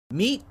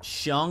Meet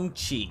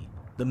Shang-Chi,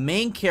 the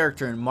main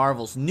character in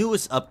Marvel's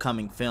newest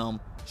upcoming film,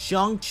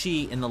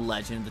 Shang-Chi and the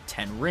Legend of the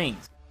Ten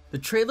Rings. The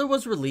trailer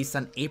was released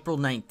on April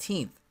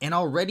 19th and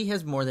already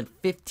has more than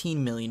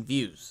 15 million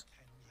views.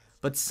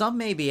 But some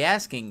may be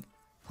asking,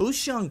 who's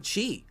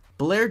Shang-Chi?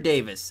 Blair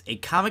Davis, a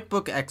comic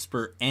book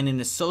expert and an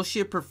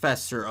associate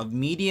professor of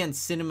media and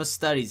cinema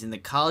studies in the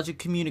College of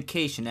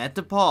Communication at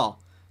DePaul,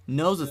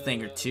 knows a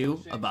thing or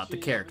two about the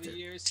character.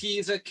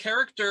 He's a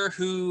character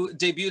who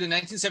debuted in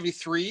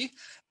 1973,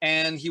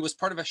 and he was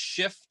part of a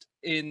shift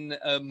in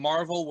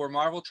Marvel, where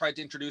Marvel tried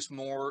to introduce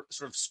more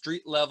sort of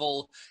street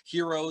level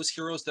heroes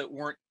that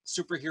weren't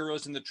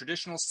superheroes in the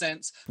traditional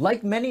sense.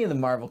 Like many of the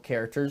Marvel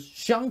characters,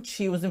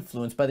 Shang-Chi was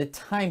influenced by the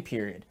time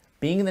period.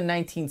 Being in the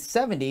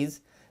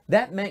 1970s,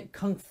 that meant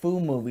kung fu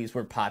movies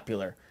were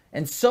popular,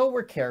 and so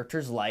were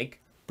characters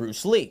like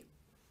Bruce Lee.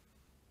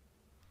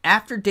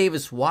 After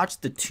Davis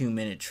watched the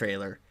 2-minute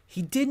trailer,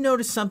 he did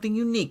notice something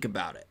unique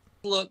about it.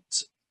 It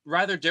looked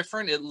rather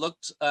different. It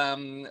looked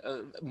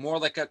more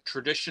like a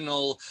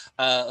traditional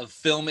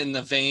film in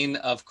the vein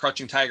of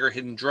Crouching Tiger,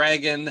 Hidden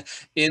Dragon,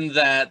 in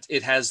that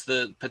it has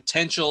the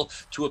potential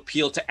to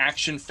appeal to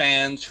action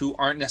fans who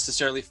aren't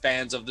necessarily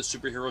fans of the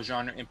superhero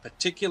genre in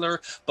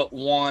particular, but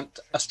want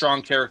a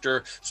strong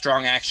character,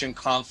 strong action,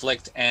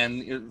 conflict,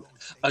 and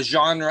a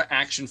genre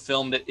action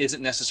film that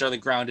isn't necessarily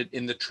grounded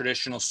in the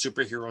traditional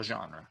superhero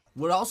genre.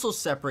 What also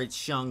separates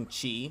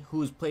Shang-Chi,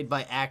 who is played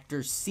by actor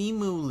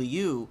Simu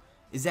Liu,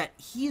 is that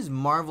he is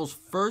Marvel's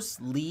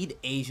first lead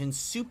Asian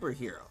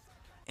superhero.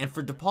 And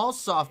for DePaul's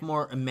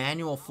sophomore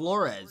Emmanuel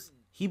Flores,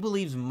 he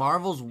believes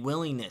Marvel's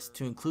willingness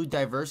to include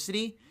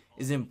diversity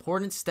is an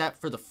important step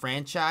for the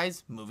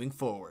franchise moving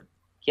forward.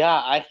 Yeah,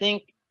 I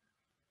think,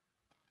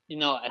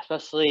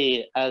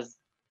 especially as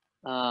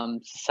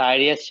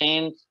society has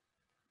changed,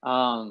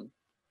 I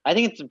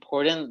think it's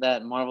important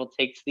that Marvel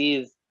takes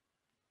these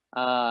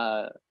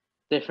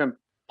different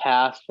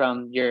paths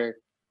from your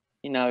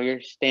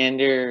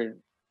standard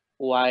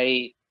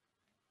white,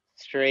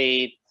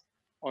 straight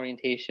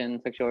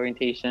orientation, sexual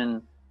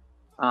orientation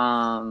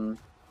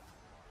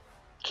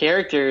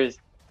characters,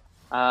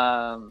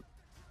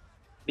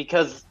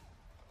 because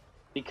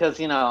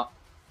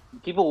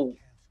people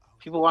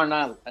are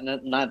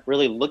not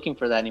really looking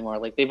for that anymore.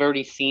 Like, they've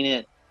already seen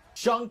it.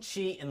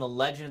 Shang-Chi and the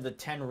Legend of the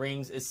Ten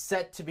Rings is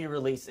set to be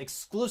released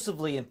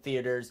exclusively in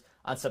theaters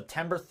on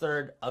September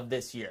 3rd of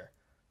this year.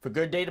 For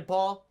Good Day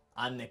DePaul,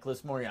 I'm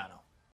Nicholas Moreano.